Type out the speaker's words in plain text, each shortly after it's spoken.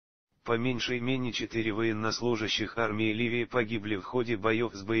по меньшей мере 4 военнослужащих армии Ливии погибли в ходе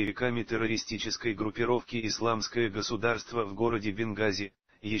боев с боевиками террористической группировки «Исламское государство» в городе Бенгази,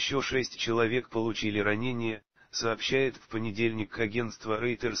 еще 6 человек получили ранения, сообщает в понедельник агентство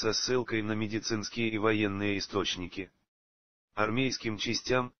Рейтер со ссылкой на медицинские и военные источники. Армейским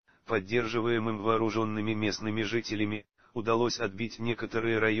частям, поддерживаемым вооруженными местными жителями, удалось отбить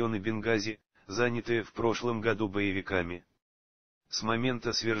некоторые районы Бенгази, занятые в прошлом году боевиками. С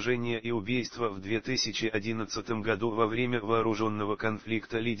момента свержения и убийства в 2011 году во время вооруженного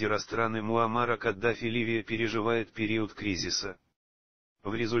конфликта лидера страны Муаммара Каддафи Ливия переживает период кризиса.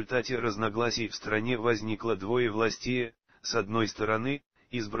 В результате разногласий в стране возникло двоевластие: с одной стороны,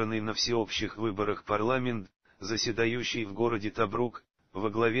 избранный на всеобщих выборах парламент, заседающий в городе Табрук, во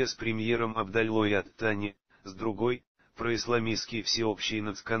главе с премьером Абдаллой Ат-Тани, с другой, происламистский всеобщий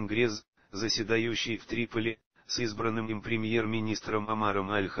нацконгресс, заседающий в Триполи, с избранным им премьер-министром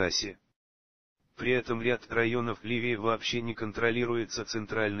Омаром Аль-Хаси. При этом ряд районов Ливии вообще не контролируется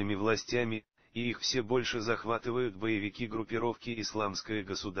центральными властями, и их все больше захватывают боевики группировки «Исламское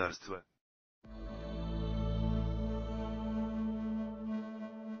государство».